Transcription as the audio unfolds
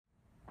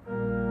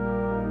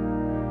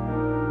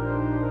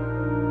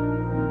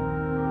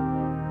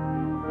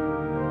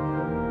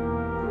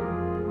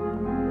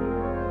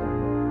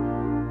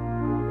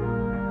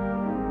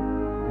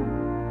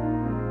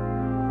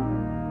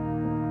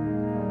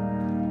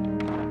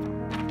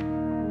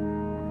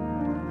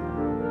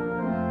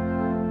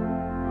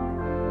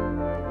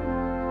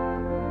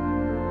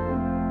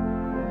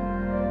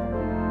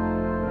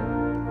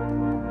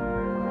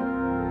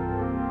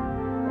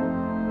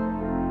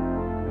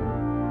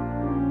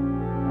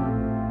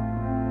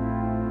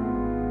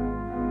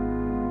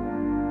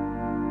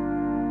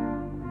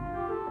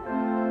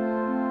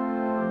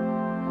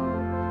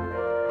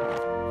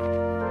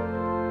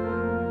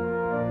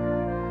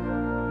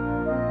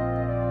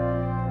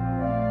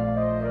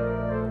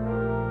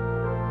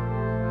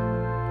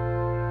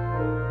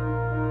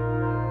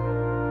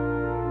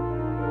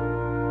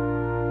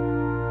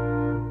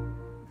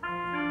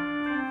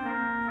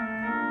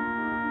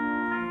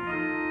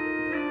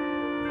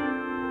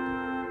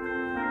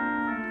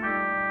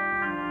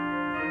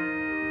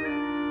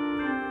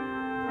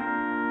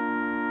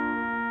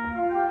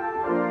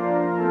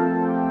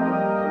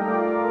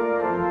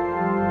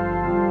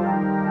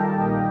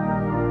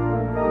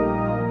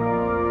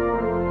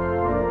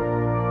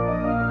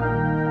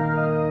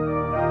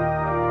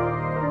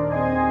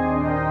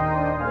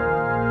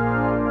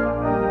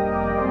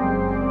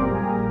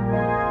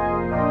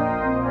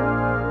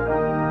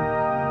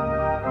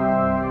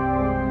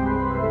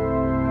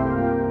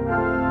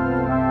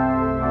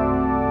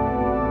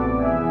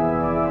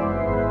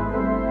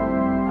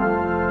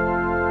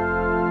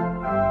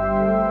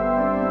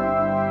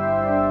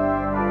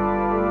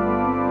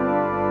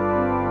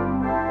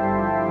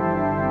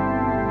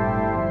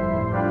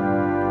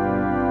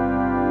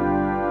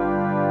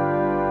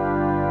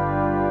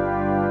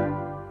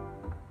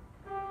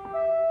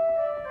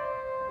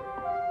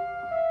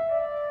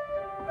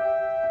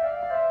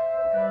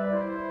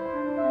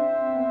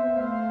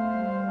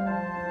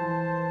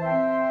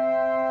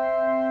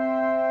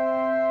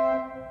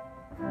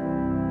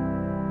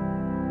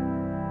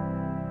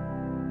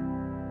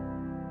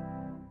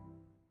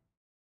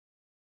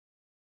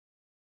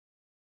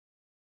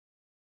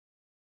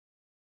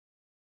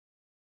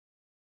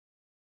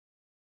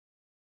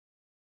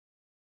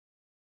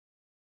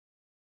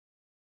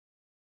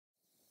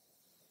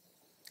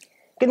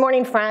Good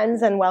morning,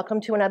 friends, and welcome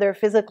to another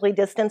physically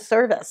distant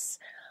service.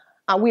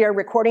 We are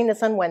recording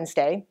this on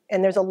Wednesday,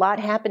 and there's a lot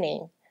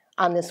happening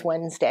on this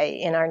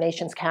Wednesday in our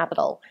nation's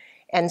capital.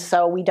 And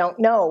so we don't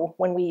know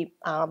when we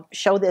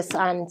show this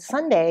on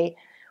Sunday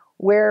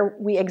where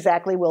we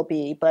exactly will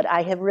be, but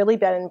I have really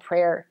been in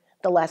prayer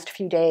the last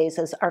few days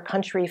as our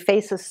country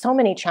faces so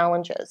many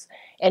challenges,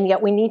 and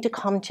yet we need to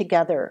come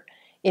together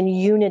in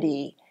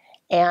unity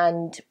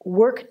and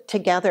work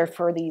together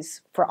for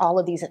all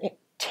of these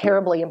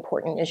terribly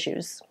important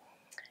issues.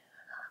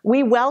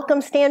 We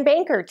welcome Stan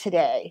Banker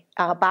today.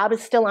 Bob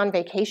is still on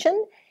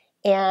vacation,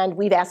 and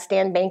we've asked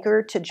Stan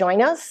Banker to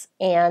join us,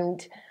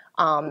 and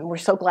we're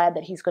so glad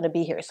that he's going to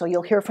be here. So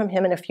you'll hear from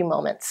him in a few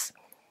moments.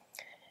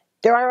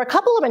 There are a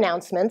couple of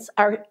announcements.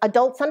 Our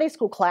adult Sunday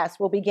school class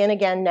will begin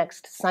again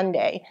next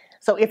Sunday.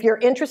 So if you're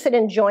interested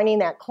in joining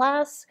that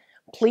class,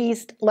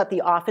 please let the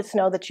office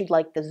know that you'd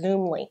like the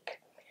Zoom link.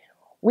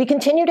 We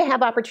continue to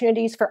have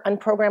opportunities for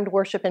unprogrammed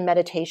worship and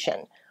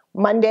meditation.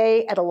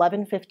 Monday at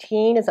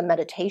 11:15 is a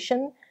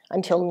meditation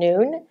until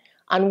noon.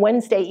 On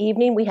Wednesday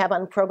evening, we have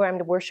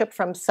unprogrammed worship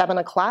from 7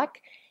 o'clock.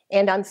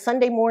 And on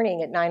Sunday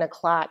morning at 9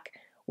 o'clock,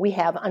 we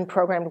have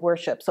unprogrammed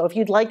worship. So if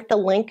you'd like the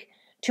link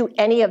to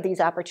any of these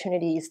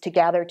opportunities to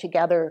gather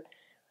together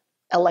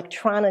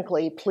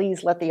electronically,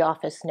 please let the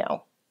office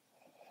know.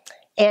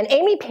 And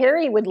Amy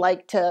Perry would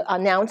like to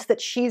announce that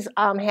she's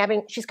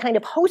kind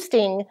of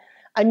hosting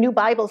a new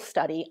Bible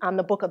study on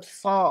the book of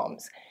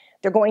Psalms.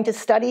 They're going to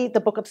study the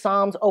book of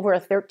Psalms over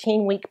a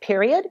 13-week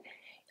period.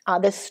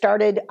 This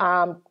started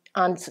on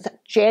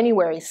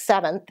January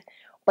 7th,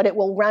 but it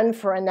will run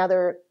for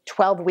another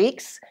 12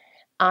 weeks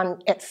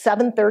at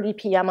 7:30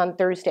 p.m. on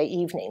Thursday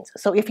evenings.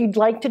 So if you'd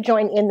like to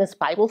join in this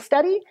Bible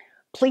study,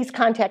 please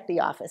contact the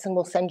office and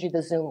we'll send you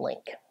the Zoom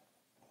link.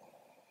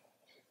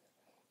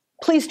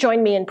 Please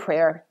join me in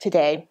prayer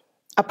today,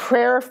 a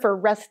prayer for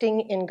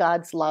resting in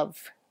God's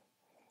love.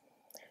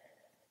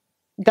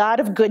 God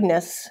of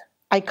goodness,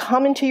 I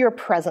come into your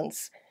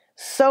presence,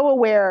 so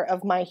aware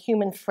of my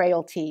human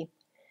frailty,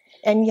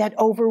 and yet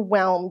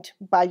overwhelmed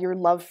by your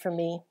love for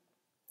me.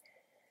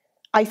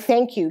 I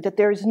thank you that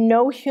there is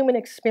no human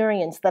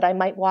experience that I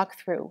might walk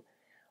through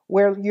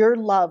where your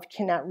love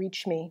cannot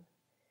reach me.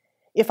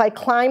 If I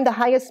climb the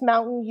highest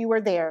mountain, you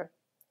are there.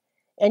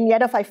 And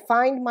yet if I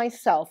find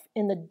myself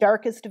in the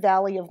darkest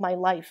valley of my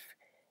life,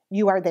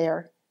 you are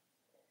there.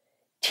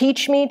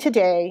 Teach me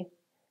today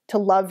to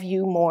love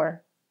you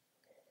more.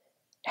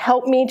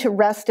 Help me to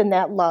rest in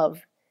that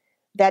love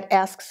that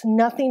asks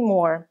nothing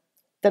more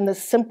than the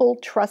simple,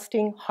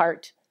 trusting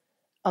heart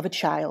of a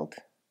child.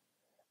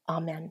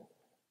 Amen.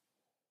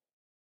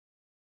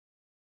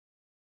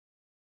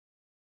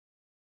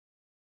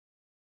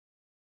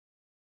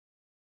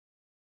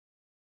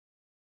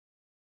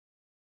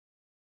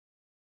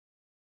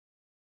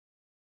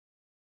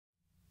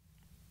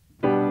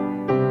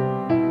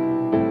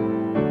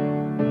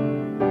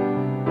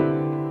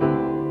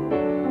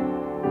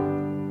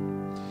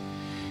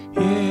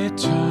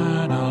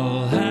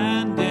 Eternal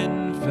and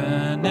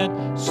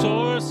infinite,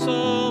 source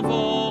of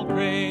all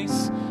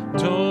grace,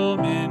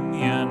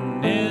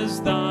 dominion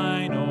is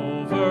thine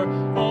over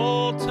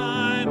all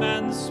time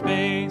and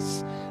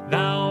space.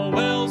 Thou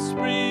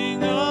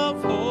wellspring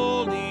of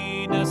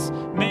holiness,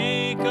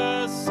 make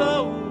us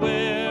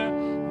aware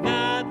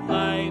that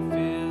life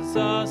is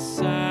a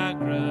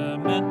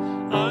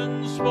sacrament,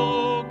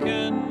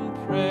 unspoken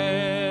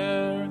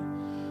prayer.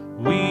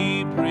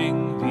 We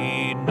bring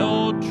thee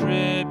no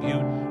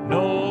tribute,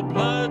 no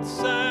blood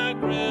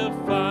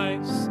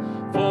sacrifice,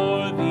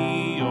 for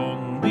the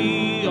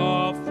only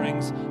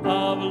offerings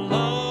of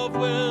love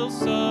will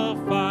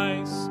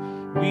suffice.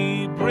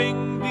 We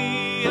bring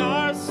thee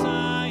our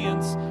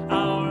science,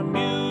 our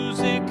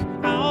music,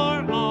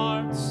 our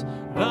arts,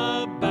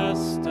 the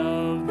best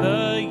of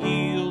the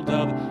yield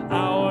of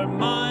our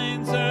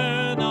minds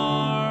and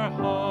our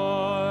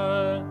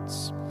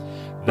hearts.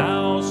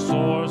 Thou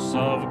source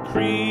of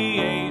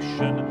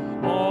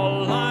creation,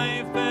 all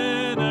life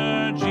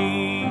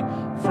energy,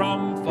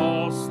 from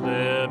false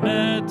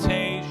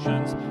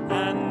limitations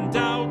and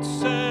doubts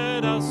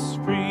set us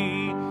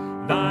free.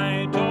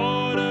 Thy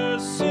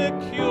daughters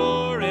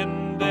secure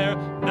in their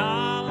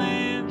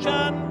knowledge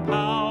and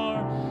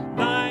power,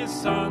 thy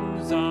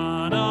sons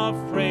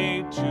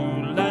unafraid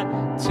to let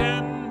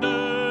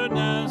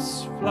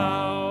tenderness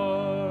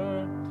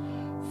flower.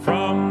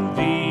 From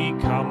thee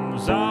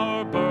comes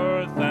our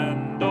birth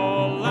and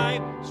all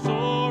life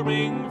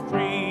soaring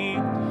free.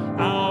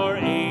 Our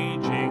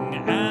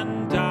aging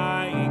and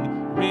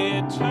dying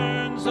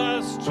returns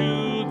us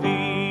to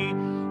thee.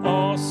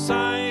 All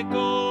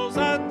cycles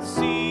and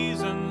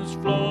seasons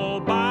flow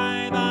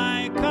by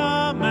thy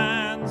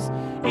commands.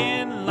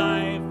 In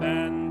life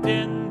and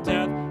in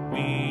death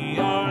we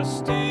are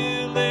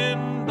still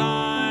in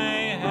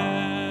thy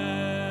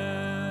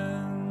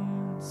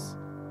hands.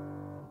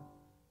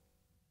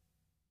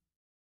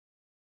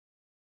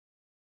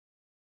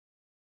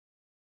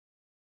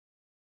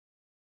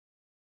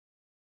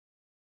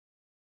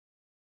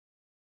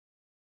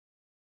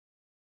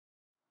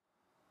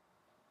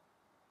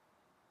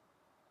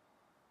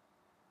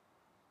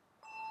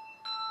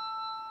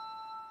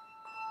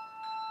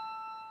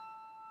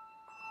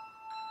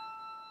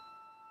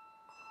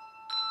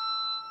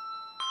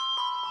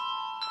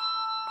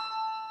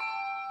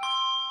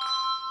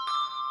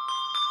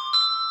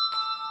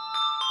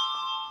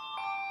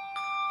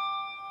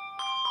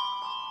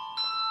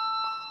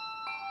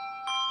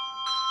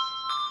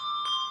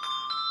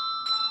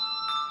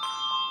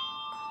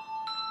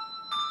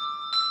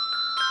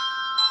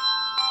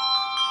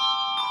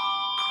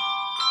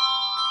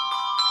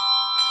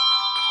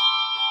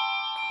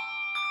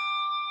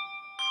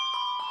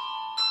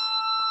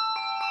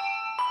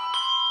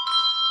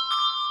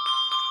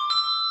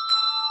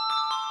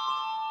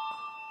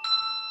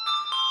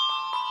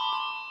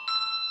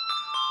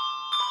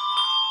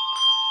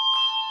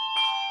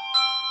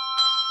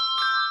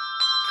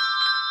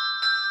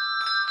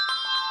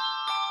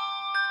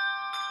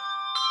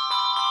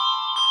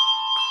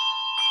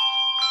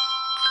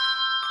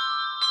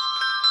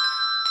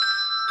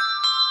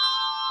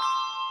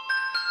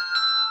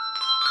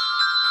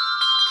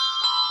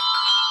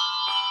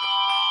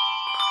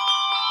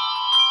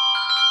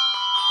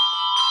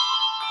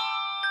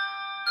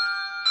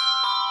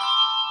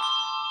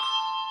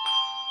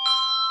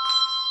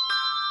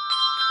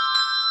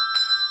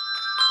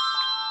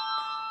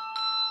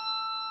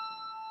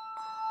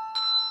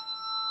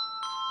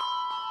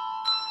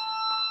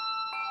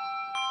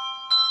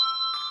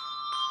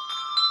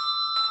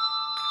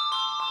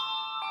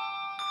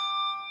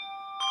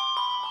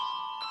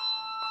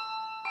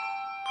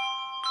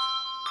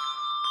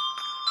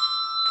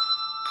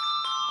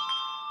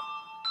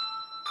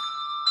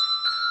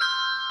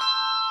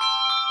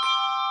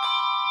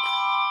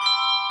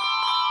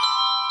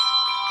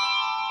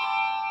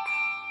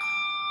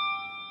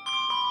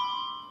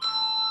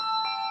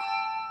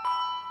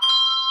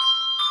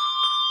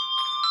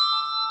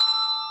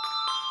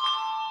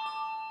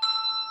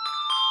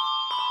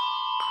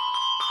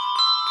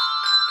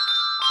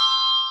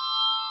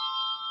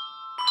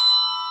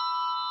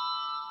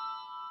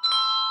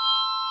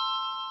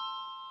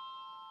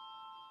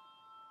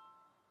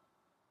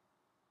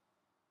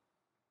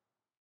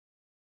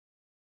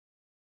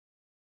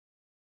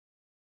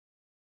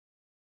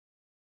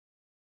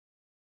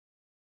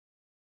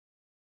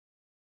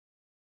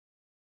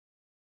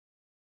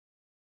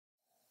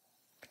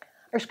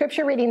 Our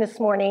scripture reading this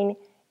morning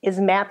is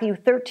Matthew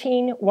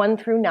 13, 1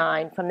 through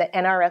 9 from the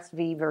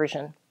NRSV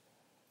version.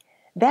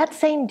 That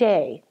same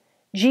day,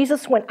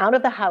 Jesus went out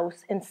of the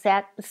house and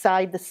sat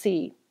beside the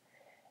sea.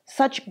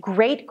 Such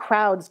great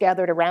crowds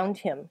gathered around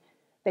him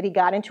that he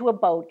got into a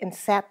boat and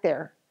sat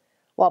there,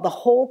 while the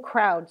whole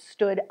crowd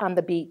stood on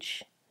the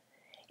beach.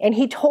 And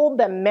he told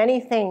them many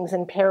things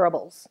in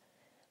parables,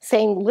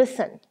 saying,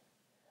 "Listen,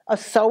 a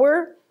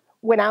sower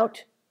went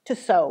out to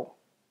sow.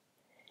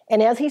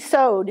 And as he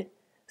sowed,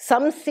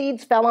 some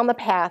seeds fell on the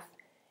path,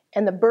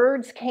 and the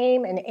birds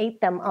came and ate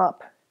them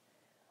up.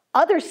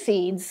 Other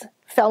seeds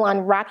fell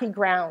on rocky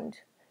ground,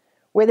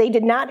 where they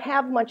did not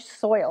have much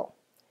soil,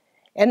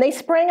 and they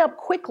sprang up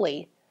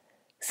quickly,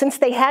 since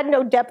they had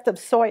no depth of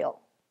soil.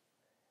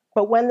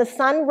 But when the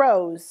sun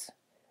rose,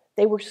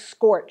 they were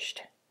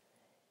scorched,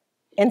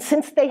 and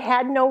since they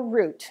had no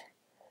root,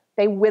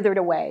 they withered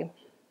away.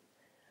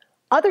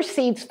 Other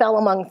seeds fell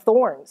among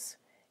thorns,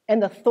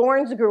 and the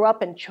thorns grew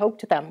up and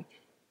choked them.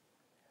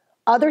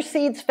 Other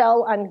seeds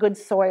fell on good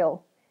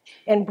soil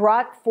and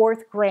brought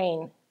forth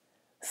grain,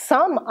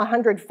 some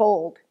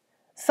 100-fold,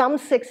 some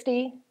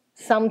 60,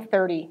 some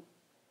 30.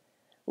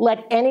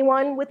 Let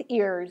anyone with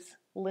ears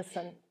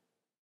listen."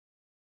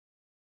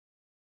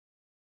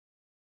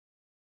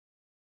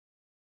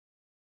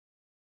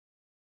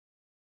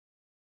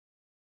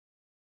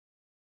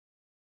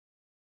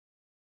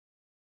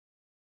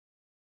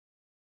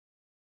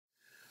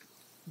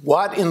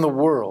 What in the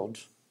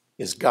world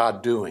is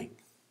God doing?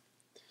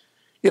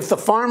 If the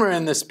farmer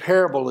in this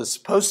parable is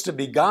supposed to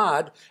be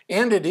God,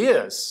 and it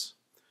is,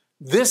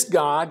 this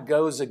God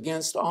goes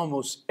against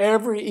almost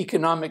every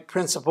economic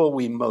principle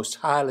we most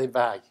highly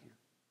value.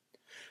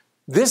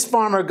 This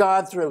farmer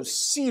God throws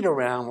seed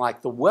around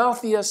like the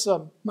wealthiest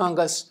among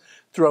us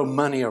throw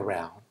money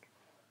around.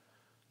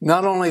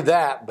 Not only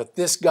that, but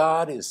this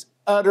God is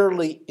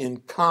utterly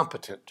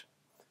incompetent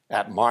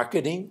at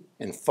marketing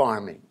and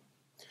farming,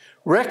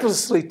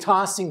 recklessly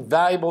tossing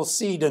valuable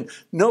seed in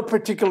no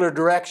particular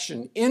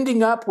direction,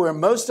 ending up where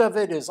most of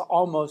it has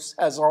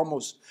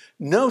almost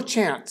no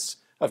chance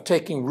of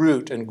taking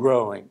root and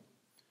growing.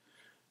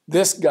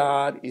 This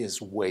God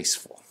is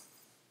wasteful.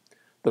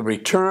 The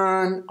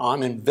return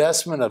on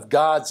investment of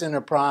God's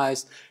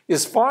enterprise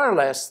is far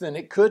less than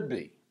it could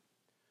be.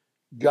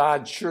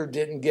 God sure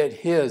didn't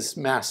get his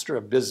Master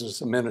of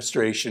Business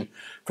Administration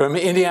from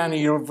Indiana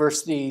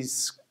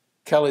University's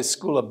Kelley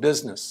School of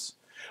Business,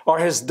 or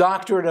his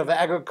Doctorate of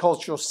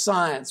Agricultural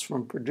Science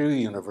from Purdue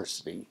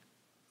University.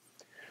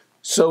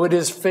 So it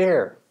is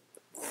fair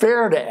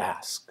to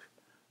ask,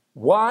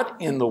 what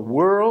in the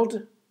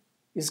world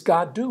is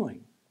God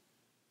doing?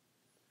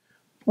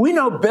 We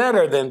know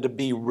better than to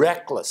be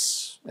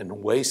reckless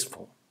and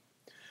wasteful.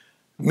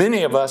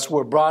 Many of us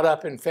were brought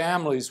up in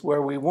families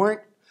where we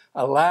weren't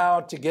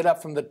allowed to get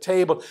up from the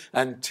table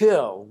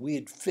until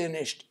we'd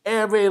finished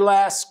every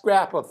last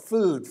scrap of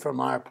food from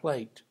our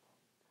plate.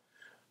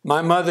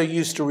 My mother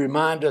used to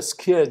remind us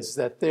kids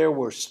that there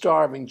were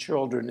starving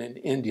children in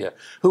India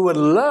who would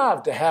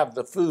love to have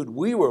the food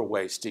we were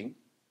wasting.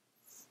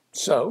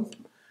 So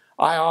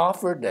I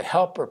offered to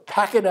help her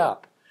pack it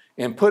up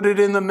and put it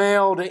in the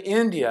mail to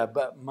India,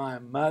 but my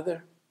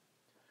mother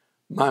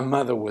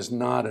was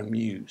not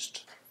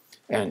amused,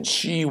 and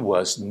she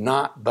was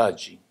not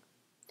budging.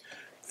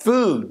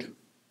 Food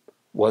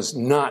was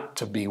not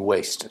to be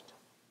wasted.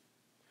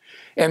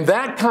 And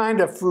that kind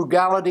of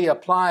frugality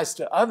applies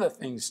to other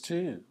things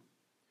too.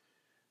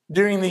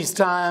 During these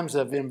times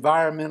of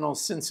environmental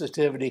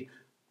sensitivity,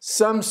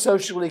 some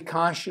socially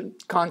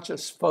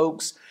conscious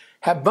folks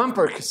have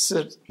bumper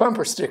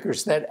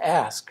stickers that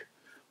ask,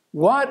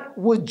 "What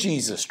would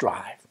Jesus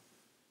drive?"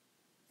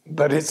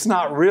 But it's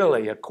not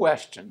really a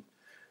question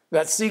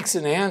that seeks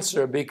an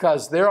answer,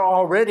 because they're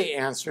already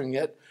answering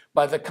it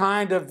by the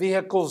kind of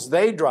vehicles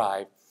they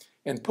drive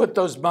and put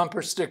those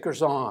bumper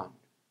stickers on.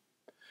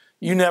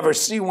 You never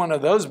see one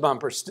of those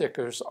bumper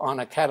stickers on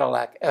a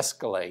Cadillac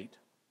Escalade.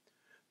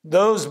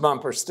 Those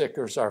bumper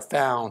stickers are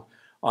found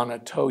on a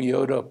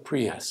Toyota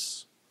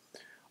Prius,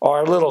 or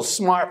a little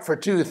smart for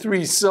 2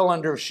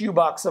 3-cylinder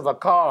shoebox of a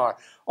car,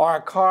 or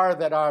a car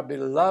that our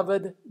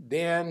beloved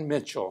Dan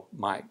Mitchell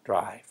might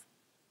drive.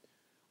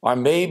 Or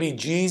maybe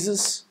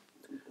Jesus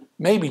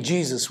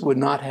would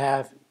not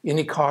have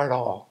any car at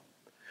all.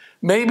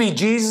 Maybe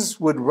Jesus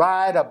would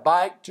ride a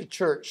bike to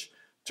church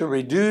to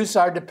reduce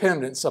our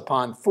dependence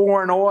upon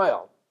foreign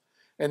oil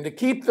and to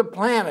keep the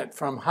planet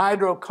from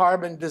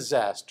hydrocarbon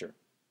disaster.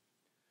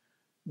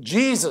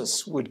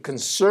 Jesus would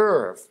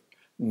conserve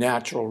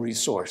natural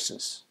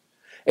resources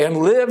and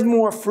live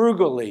more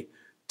frugally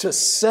to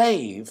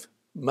save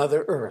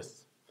Mother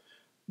Earth.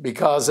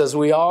 Because as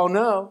we all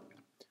know,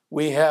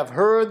 we have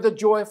heard the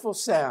joyful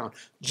sound,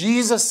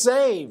 "Jesus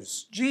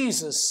saves,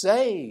 Jesus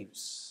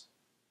saves."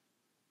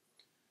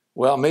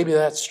 Well, maybe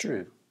that's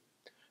true.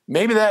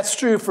 Maybe that's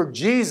true for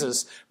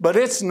Jesus, but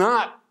it's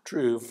not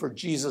true for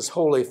Jesus'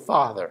 Holy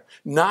Father,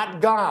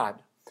 not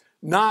God,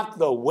 not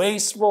the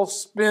wasteful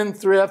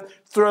spendthrift,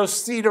 throw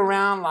seed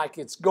around like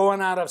it's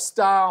going out of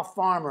style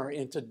farmer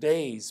in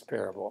today's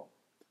parable.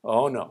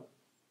 Oh no,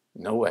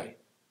 No way.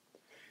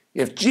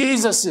 If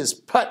Jesus is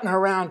putting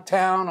around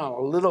town on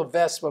a little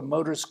Vespa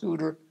motor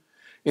scooter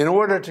in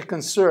order to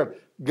conserve,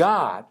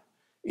 God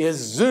is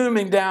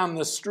zooming down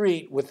the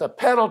street with the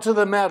pedal to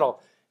the metal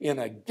in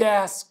a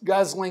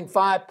gas-guzzling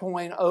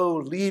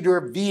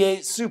 5.0-liter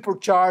V8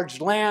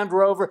 supercharged Land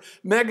Rover,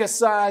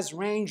 mega-sized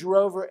Range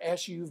Rover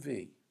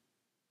SUV.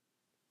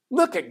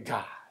 Look at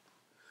God.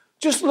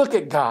 Just look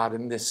at God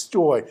in this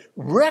story,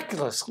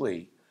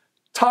 recklessly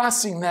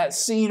tossing that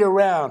seed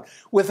around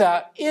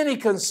without any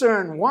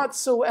concern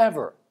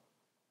whatsoever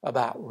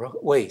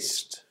about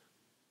waste.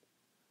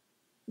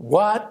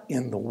 What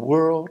in the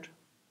world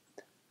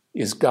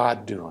is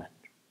God doing?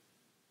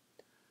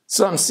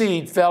 Some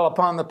seed fell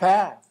upon the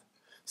path.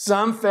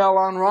 Some fell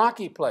on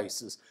rocky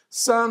places.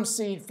 Some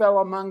seed fell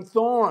among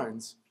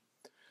thorns.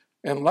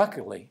 And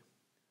luckily,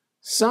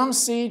 some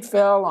seed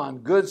fell on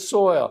good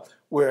soil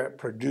where it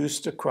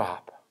produced a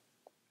crop.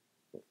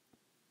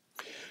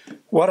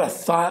 What a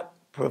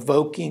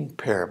thought-provoking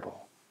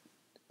parable.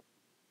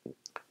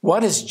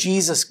 What is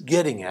Jesus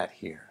getting at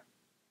here?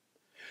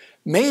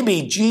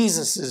 Maybe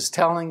Jesus is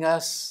telling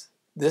us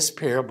this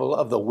parable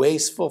of the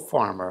wasteful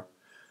farmer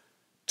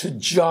to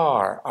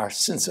jar our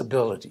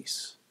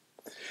sensibilities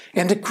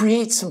and to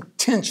create some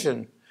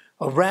tension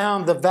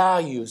around the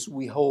values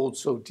we hold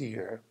so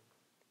dear.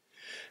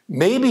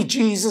 Maybe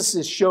Jesus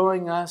is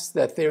showing us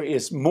that there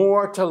is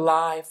more to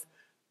life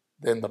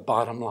than the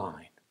bottom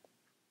line.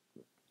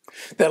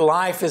 That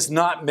life is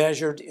not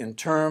measured in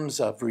terms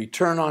of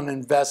return on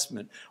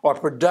investment or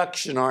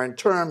production or in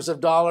terms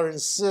of dollars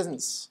and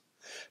cents.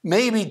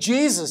 Maybe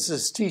Jesus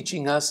is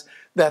teaching us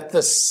that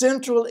the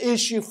central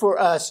issue for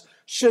us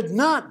should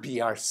not be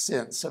our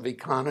sense of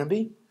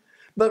economy,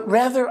 but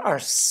rather our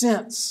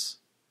sense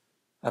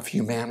of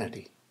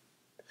humanity.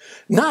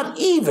 Not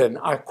even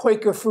our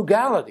Quaker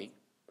frugality,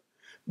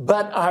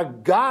 but our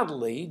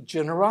godly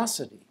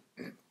generosity.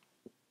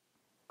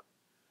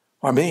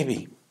 Or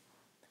maybe,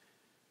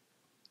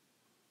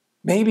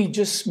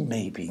 just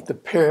maybe, the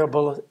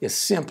parable is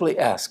simply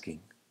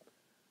asking,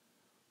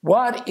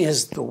 what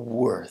is the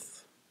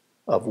worth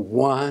of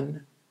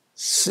one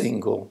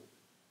single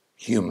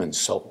human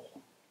soul?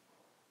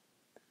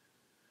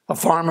 A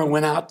farmer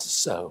went out to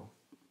sow.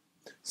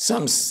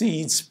 Some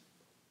seeds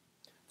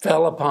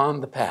fell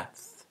upon the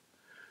path.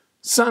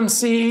 Some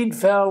seed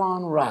fell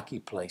on rocky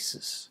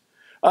places.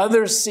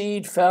 Other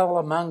seed fell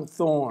among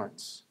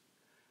thorns.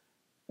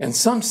 And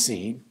some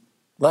seed,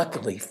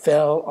 luckily,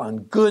 fell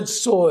on good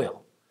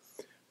soil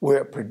where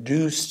it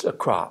produced a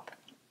crop.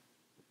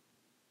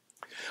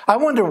 I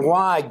wonder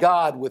why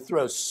God would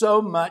throw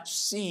so much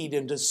seed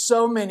into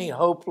so many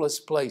hopeless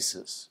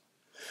places.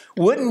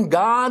 Wouldn't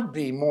God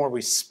be more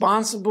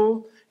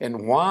responsible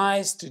and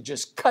wise to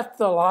just cut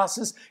the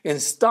losses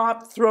and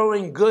stop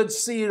throwing good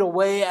seed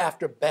away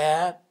after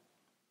bad?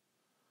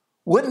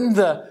 Wouldn't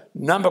the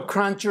number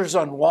crunchers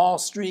on Wall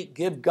Street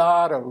give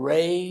God a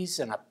raise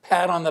and a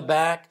pat on the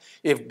back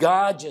if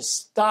God just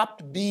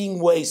stopped being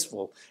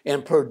wasteful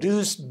and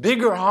produced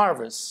bigger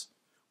harvests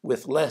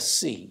with less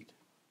seed?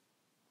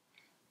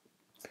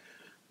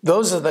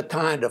 Those are the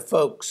kind of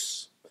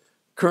folks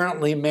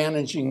currently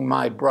managing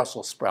my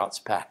Brussels sprouts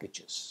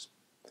packages.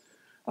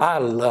 I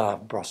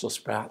love Brussels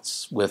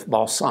sprouts with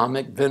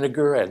balsamic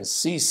vinegar and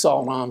sea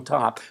salt on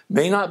top.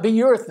 May not be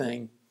your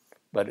thing,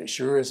 but it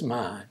sure is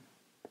mine.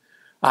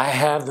 I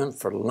have them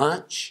for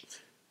lunch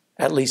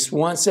at least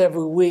once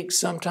every week,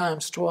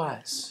 sometimes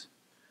twice.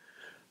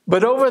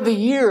 But over the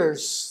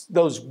years,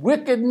 those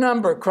wicked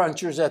number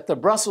crunchers at the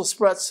Brussels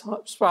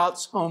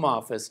sprouts home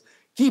office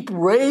keep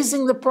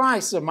raising the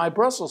price of my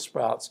Brussels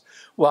sprouts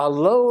while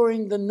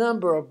lowering the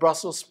number of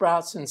Brussels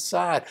sprouts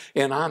inside,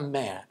 and I'm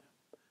mad.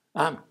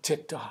 I'm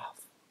ticked off.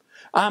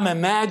 I'm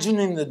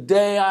imagining the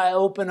day I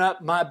open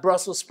up my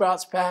Brussels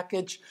sprouts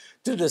package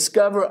to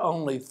discover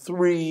only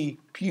 3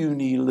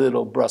 puny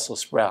little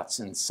Brussels sprouts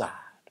inside.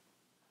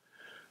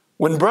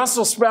 When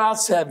Brussels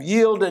sprouts have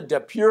yielded to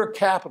pure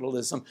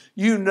capitalism,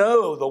 you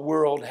know the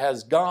world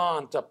has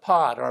gone to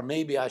pot, or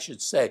maybe I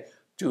should say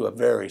to a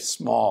very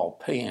small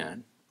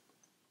pan.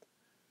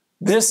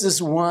 This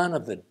is one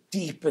of the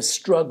deepest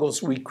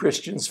struggles we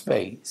Christians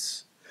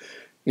face.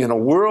 In a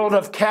world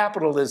of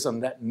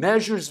capitalism that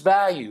measures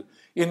value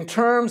in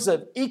terms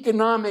of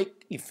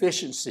economic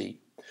efficiency,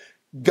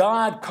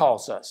 God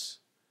calls us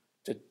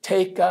to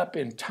take up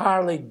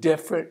entirely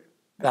different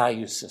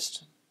value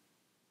system.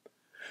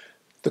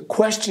 The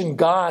question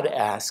God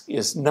asks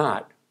is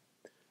not,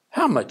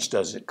 how much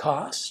does it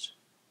cost?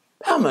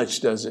 How much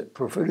does it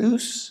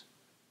produce?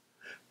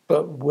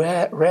 But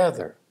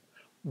rather,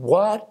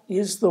 what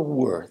is the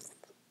worth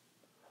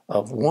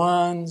of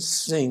one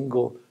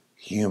single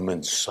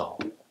human soul?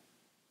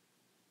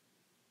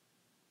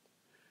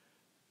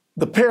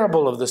 The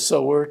parable of the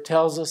sower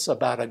tells us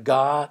about a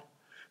God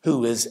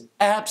who is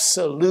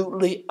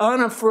absolutely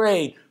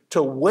unafraid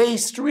to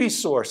waste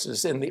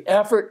resources in the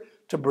effort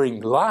to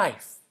bring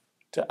life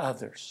to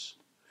others.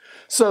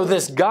 So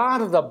this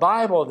God of the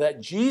Bible that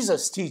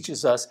Jesus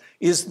teaches us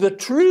is the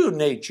true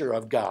nature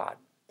of God.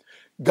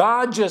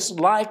 God, just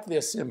like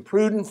this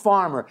imprudent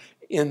farmer,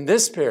 in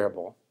this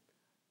parable,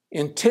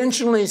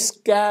 intentionally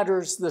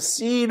scatters the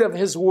seed of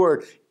his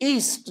word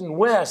east and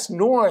west,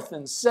 north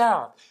and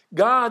south.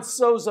 God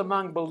sows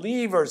among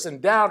believers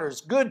and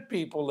doubters, good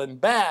people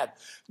and bad,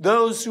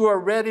 those who are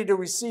ready to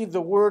receive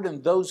the word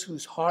and those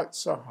whose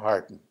hearts are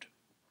hardened.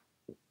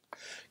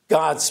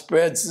 God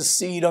spreads the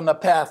seed on the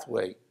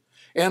pathway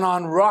and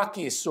on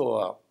rocky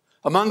soil,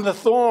 among the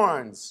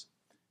thorns,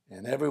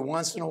 and every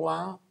once in a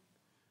while,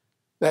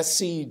 that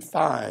seed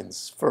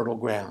finds fertile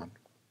ground,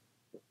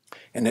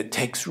 and it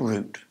takes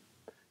root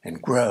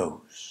and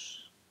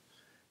grows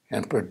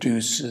and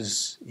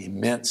produces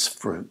immense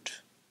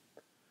fruit.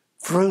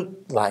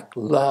 Fruit like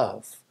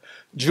love,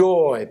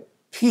 joy,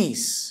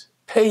 peace,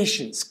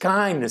 patience,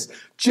 kindness,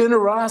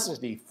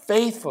 generosity,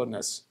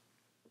 faithfulness,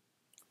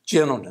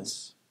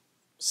 gentleness,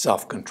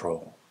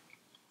 self-control.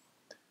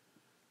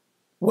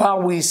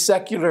 While we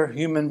secular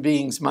human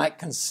beings might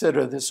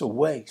consider this a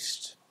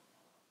waste,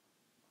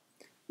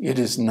 it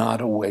is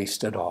not a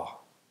waste at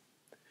all.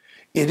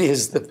 It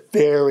is the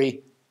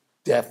very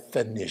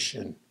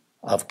definition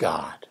of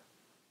God.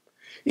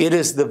 It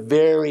is the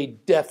very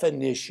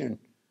definition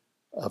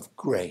of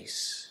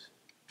grace.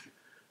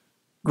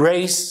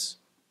 Grace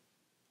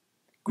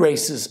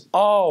is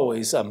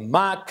always a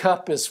my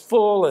cup is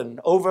full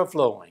and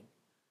overflowing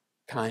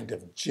kind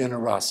of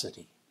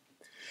generosity.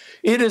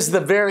 It is the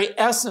very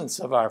essence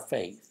of our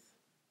faith.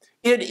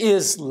 It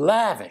is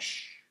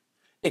lavish,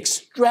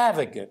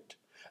 extravagant,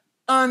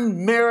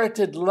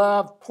 unmerited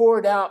love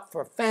poured out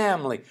for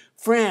family,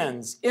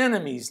 friends,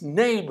 enemies,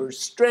 neighbors,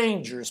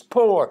 strangers,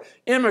 poor,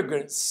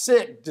 immigrants,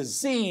 sick,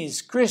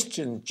 diseased,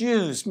 Christians,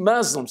 Jews,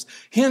 Muslims,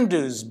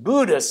 Hindus,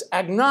 Buddhists,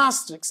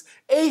 agnostics,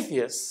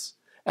 atheists,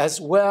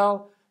 as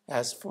well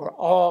as for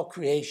all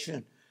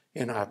creation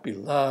in our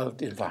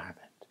beloved environment.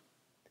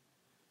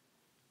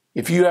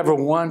 If you ever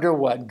wonder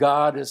what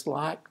God is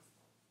like,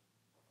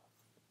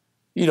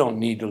 you don't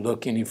need to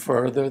look any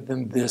further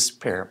than this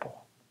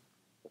parable.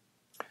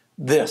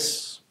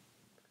 This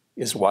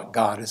is what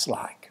God is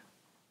like.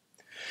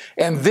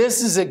 And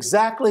this is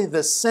exactly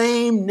the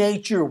same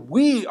nature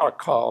we are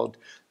called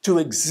to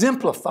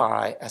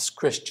exemplify as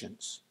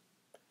Christians.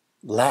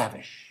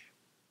 Lavish,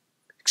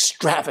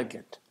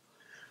 extravagant,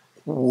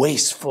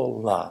 wasteful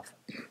love.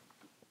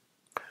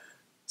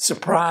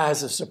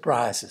 Surprise of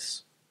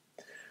surprises.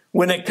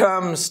 When it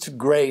comes to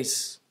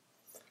grace,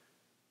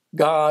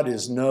 God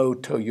is no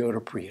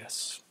Toyota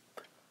Prius,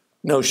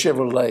 no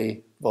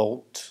Chevrolet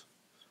Volt,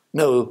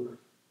 no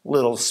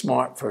little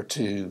Smart for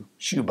Two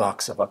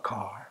shoebox of a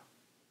car,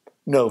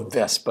 no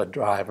Vespa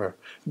driver,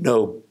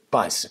 no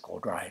bicycle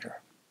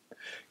rider.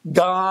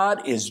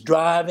 God is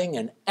driving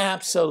an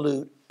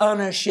absolute,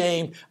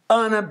 unashamed,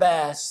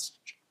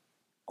 unabashed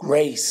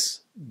grace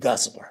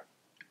guzzler.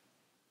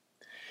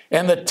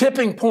 And the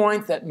tipping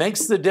point that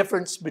makes the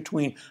difference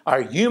between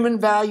our human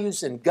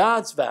values and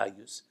God's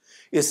values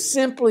is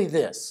simply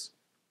this.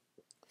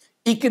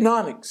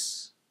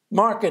 Economics,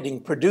 marketing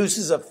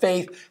produces a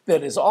faith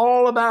that is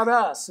all about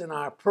us and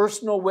our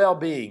personal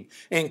well-being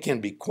and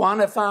can be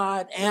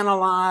quantified,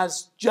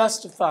 analyzed,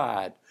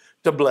 justified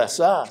to bless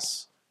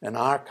us and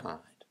our kind.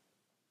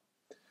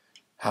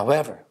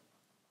 However,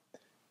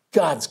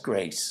 God's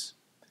grace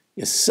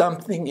is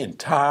something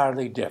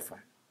entirely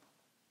different.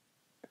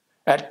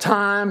 At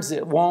times,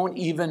 it won't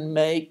even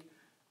make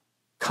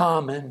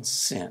common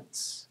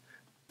sense,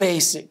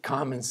 basic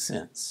common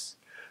sense.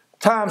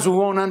 Times we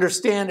won't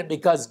understand it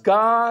because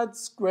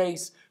God's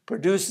grace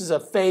produces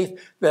a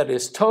faith that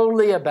is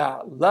totally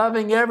about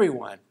loving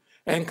everyone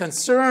and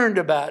concerned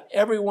about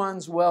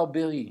everyone's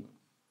well-being.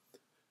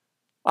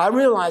 I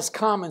realize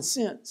common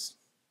sense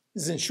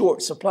is in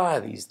short supply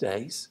these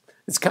days.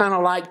 It's kind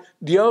of like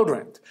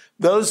deodorant.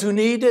 Those who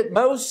need it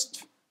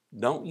most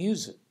don't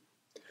use it.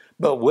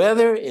 But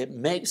whether it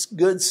makes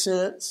good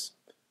sense,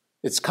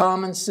 it's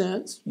common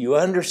sense, you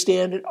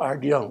understand it or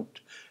don't,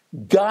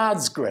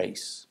 God's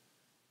grace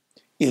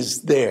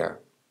is there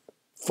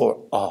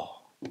for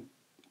all.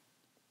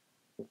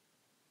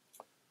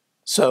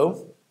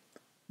 So,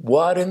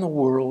 what in the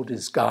world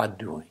is God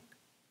doing?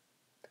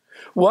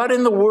 What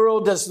in the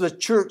world does the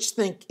church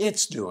think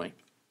it's doing?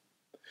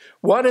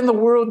 What in the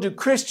world do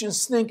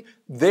Christians think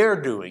they're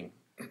doing?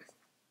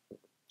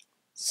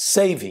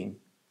 Saving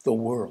the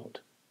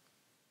world,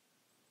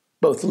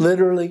 both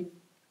literally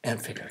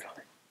and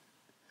figuratively.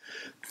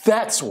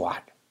 That's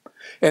what.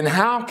 And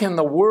how can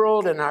the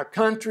world and our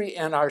country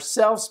and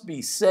ourselves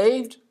be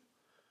saved?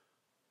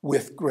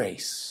 With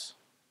grace,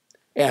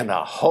 and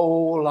a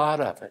whole lot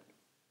of it.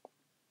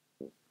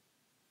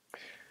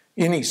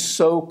 Any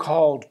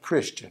so-called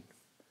Christian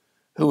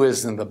who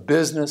is in the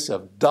business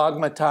of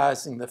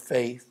dogmatizing the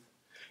faith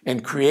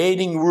and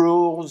creating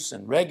rules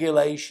and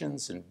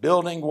regulations and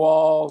building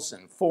walls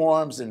and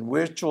forms and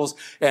rituals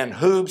and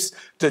hoops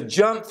to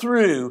jump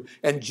through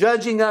and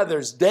judging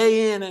others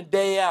day in and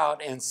day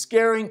out and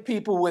scaring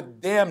people with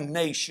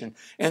damnation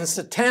and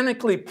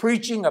satanically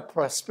preaching a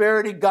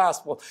prosperity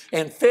gospel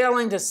and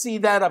failing to see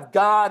that of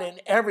God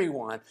in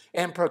everyone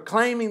and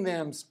proclaiming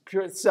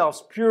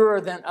themselves purer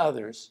than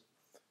others.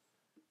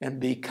 and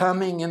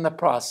becoming in the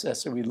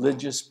process a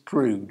religious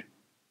prude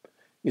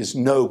is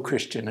no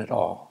Christian at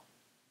all.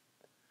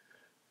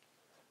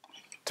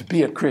 To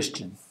be a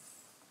Christian,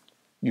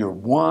 your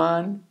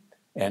one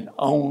and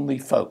only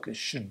focus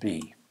should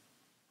be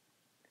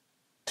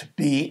to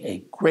be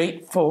a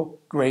grateful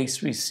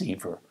grace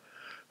receiver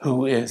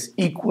who is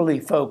equally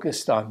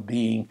focused on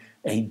being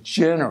a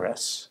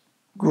generous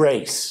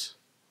grace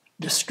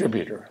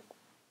distributor.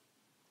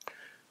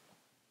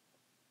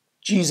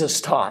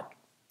 Jesus taught,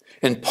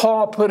 and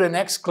Paul put an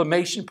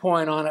exclamation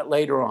point on it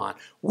later on.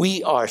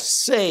 We are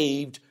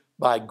saved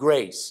by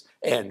grace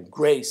and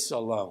grace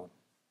alone.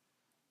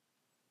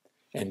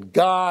 And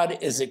God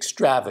is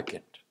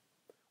extravagant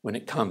when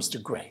it comes to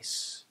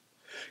grace.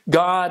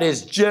 God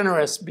is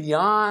generous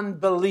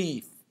beyond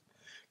belief.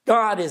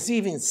 God is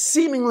even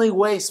seemingly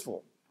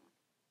wasteful.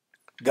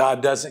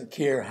 God doesn't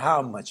care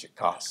how much it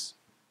costs,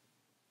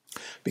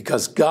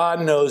 because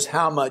God knows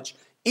how much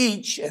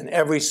each and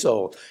every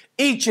soul,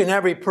 each and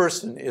every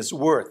person is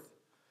worth,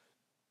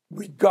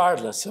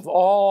 regardless of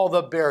all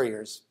the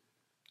barriers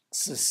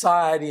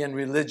society and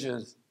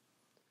religion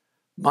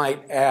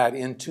might add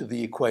into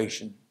the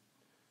equation.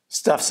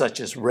 Stuff such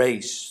as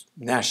race,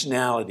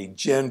 nationality,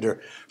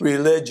 gender,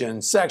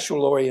 religion,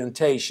 sexual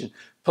orientation,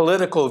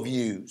 political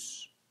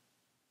views.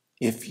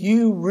 If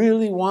you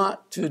really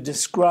want to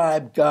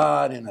describe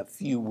God in a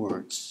few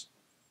words,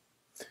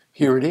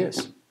 here it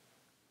is.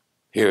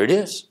 Here it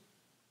is.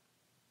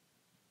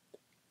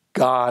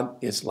 God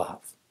is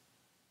love.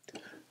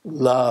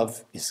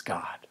 Love is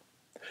God.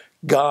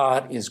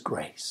 God is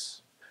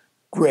grace.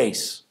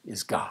 Grace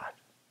is God.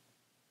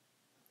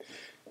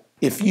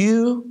 If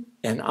you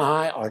and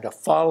I are to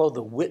follow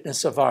the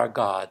witness of our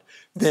God,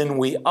 then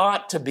we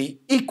ought to be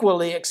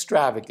equally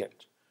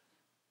extravagant,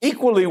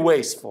 equally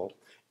wasteful,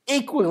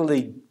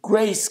 equally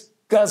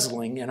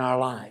grace-guzzling in our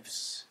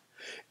lives.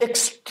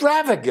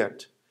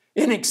 Extravagant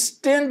in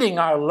extending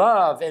our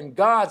love and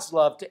God's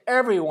love to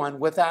everyone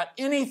without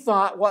any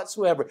thought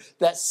whatsoever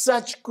that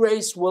such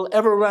grace will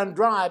ever run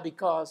dry,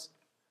 because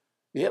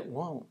it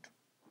won't.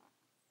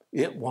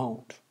 It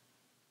won't.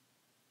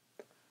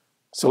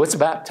 So it's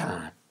about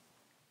time.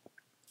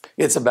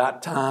 It's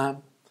about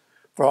time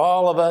for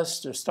all of us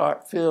to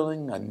start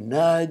feeling a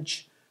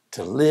nudge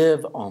to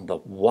live on the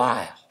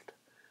wild,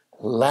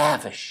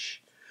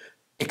 lavish,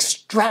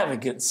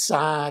 extravagant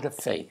side of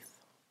faith.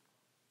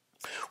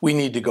 We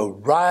need to go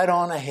right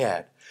on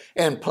ahead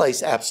and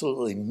place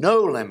absolutely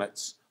no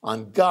limits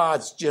on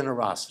God's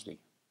generosity.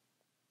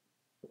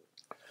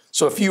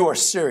 So if you are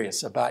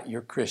serious about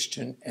your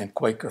Christian and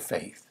Quaker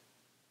faith,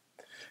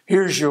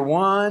 here's your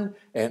one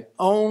and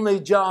only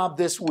job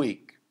this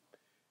week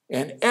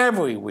and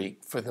every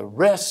week for the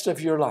rest of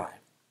your life.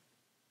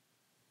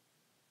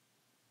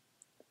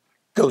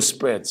 Go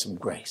spread some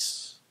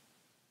grace.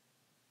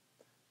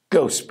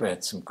 Go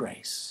spread some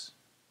grace.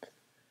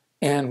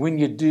 And when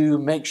you do,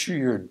 make sure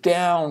you're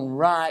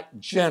downright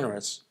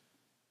generous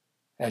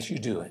as you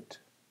do it.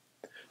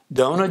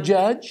 Don't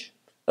judge,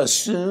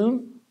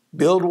 assume,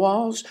 build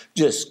walls.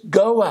 Just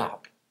go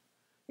out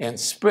and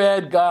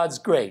spread God's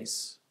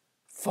grace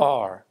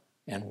far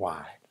and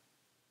wide.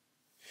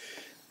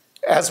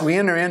 As we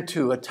enter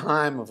into a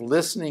time of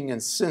listening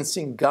and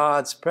sensing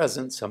God's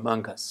presence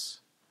among us,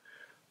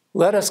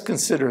 let us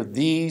consider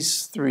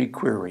these three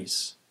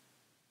queries.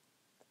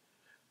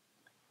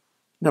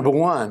 Number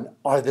one,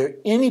 are there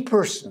any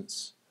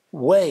persons,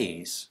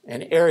 ways,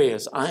 and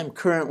areas I am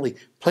currently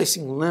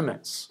placing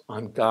limits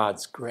on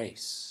God's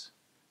grace?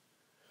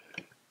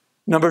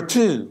 Number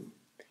two,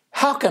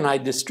 how can I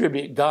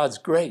distribute God's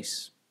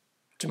grace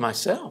to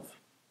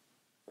myself,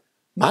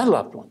 my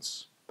loved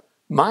ones,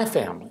 my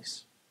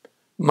families,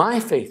 my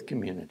faith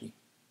community,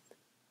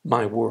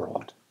 my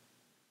world?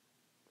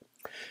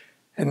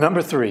 And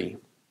number three,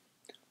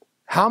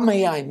 how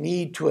may I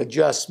need to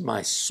adjust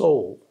my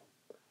soul,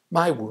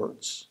 my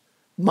words,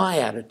 my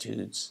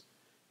attitudes,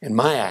 and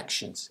my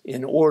actions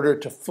in order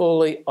to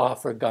fully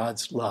offer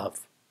God's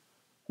love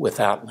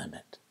without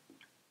limit?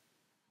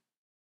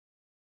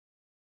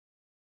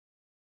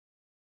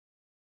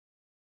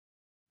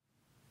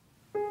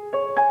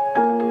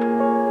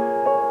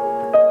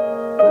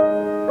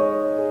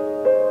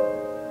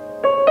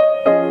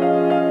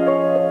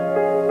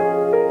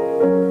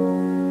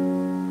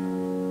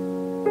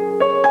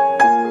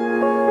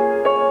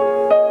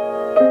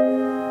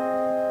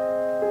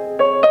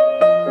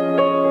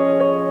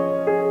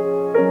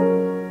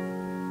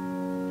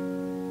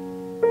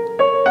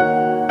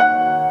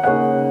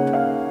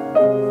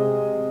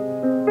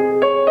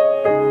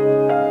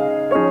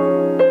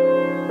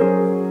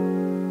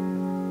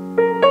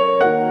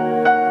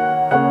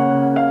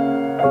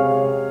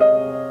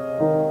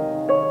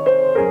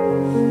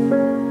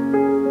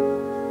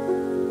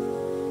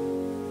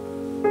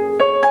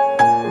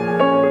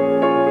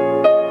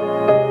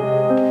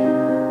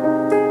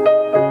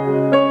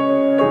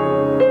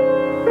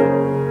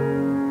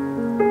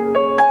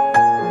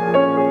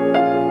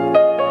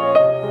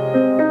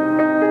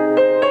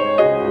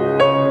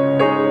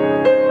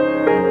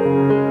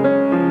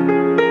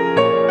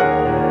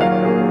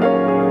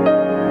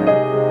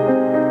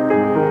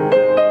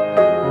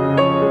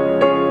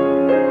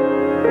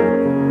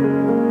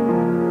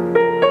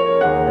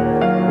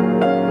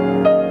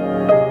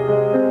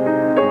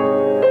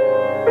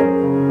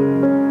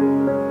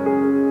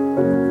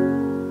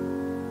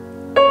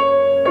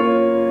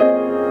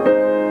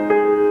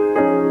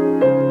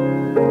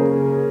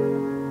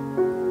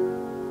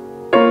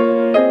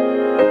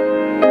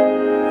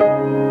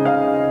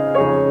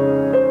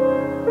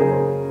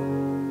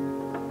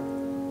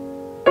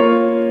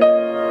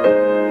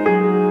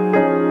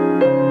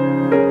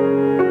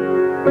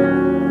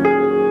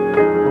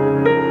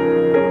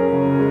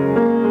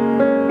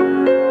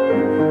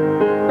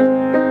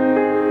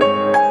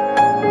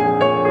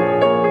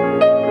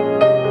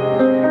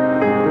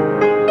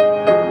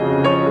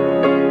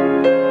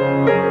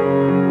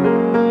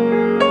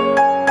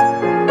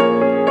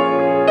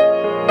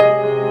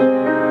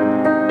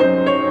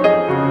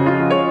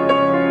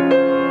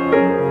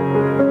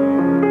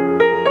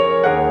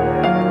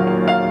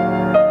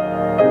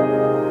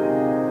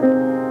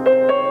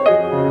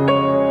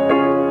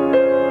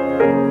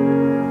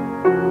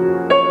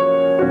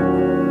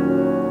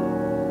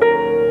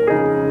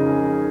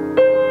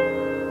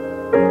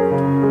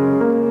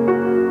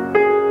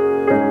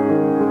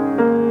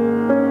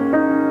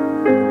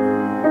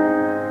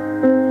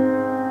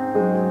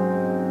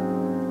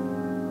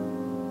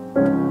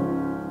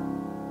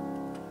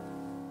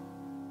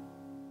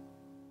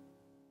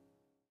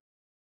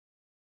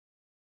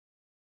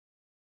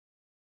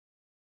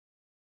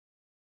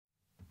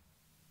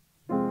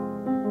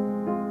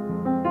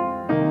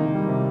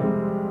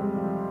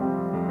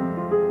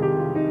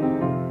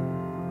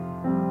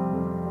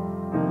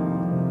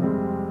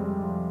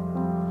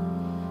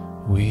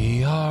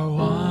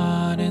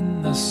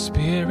 the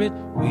Spirit.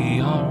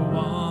 We are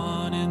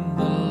one in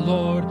the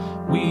Lord.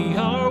 We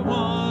are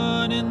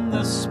one in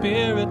the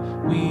Spirit.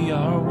 We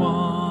are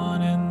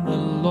one in the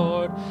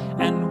Lord.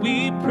 And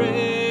we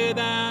pray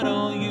that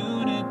all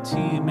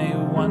unity may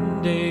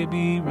one day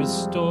be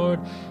restored.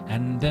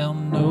 And they'll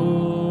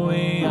know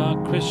we are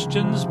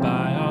Christians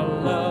by our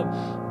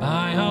love,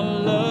 by our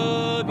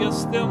love.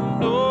 Yes, they'll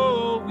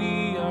know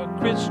we are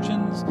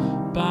Christians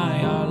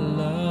by our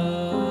love.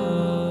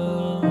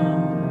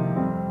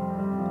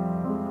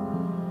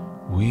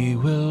 We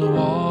will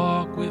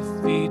walk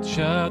with each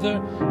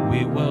other.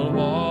 We will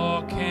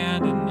walk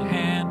hand in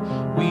hand.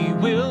 We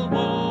will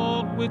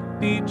walk with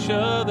each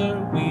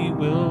other. We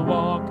will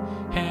walk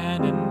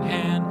hand in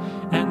hand.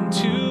 And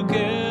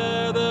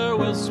together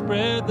we'll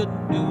spread the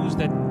news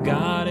that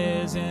God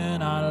is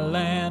in our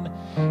land.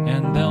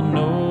 And they'll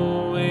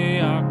know we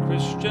are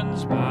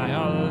Christians by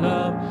our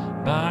love,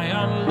 by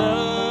our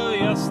love.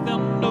 Yes,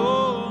 they'll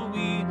know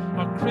we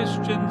are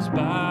Christians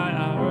by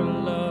our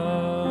love.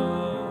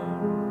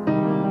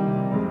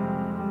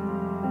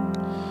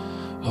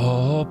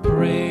 All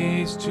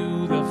praise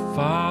to the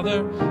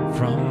Father,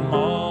 from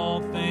all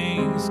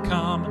things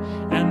come,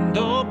 and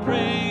all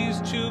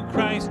praise to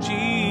Christ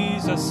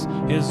Jesus,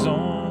 his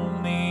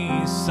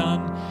only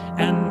Son,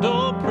 and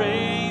all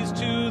praise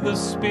to the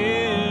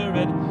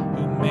Spirit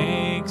who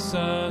makes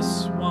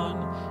us one.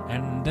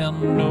 And they'll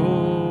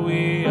know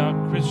we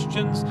are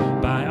Christians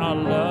by our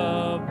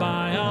love,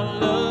 by our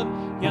love.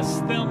 Yes,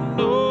 they'll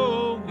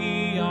know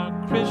we are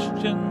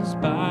Christians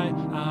by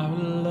our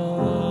love.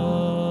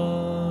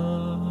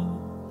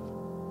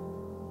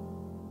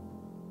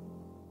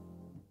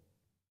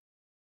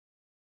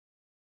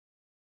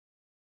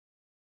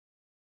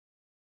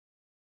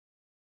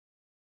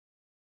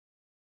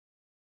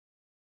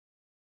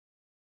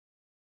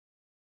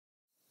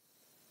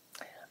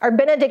 Our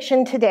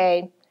benediction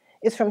today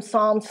is from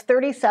Psalms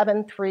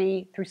 37,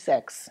 3 through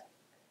 6.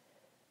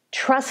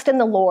 Trust in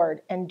the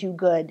Lord and do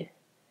good.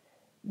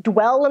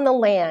 Dwell in the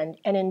land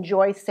and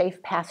enjoy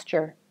safe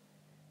pasture.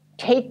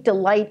 Take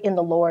delight in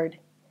the Lord,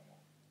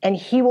 and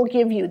he will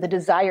give you the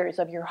desires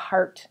of your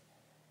heart.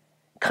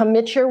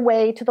 Commit your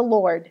way to the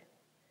Lord.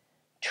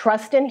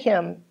 Trust in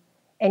him,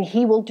 and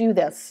he will do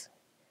this.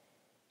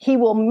 He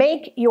will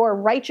make your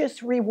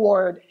righteous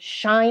reward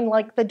shine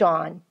like the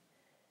dawn,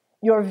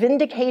 your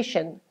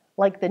vindication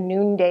like the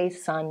noonday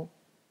sun.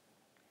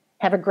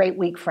 Have a great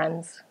week,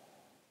 friends.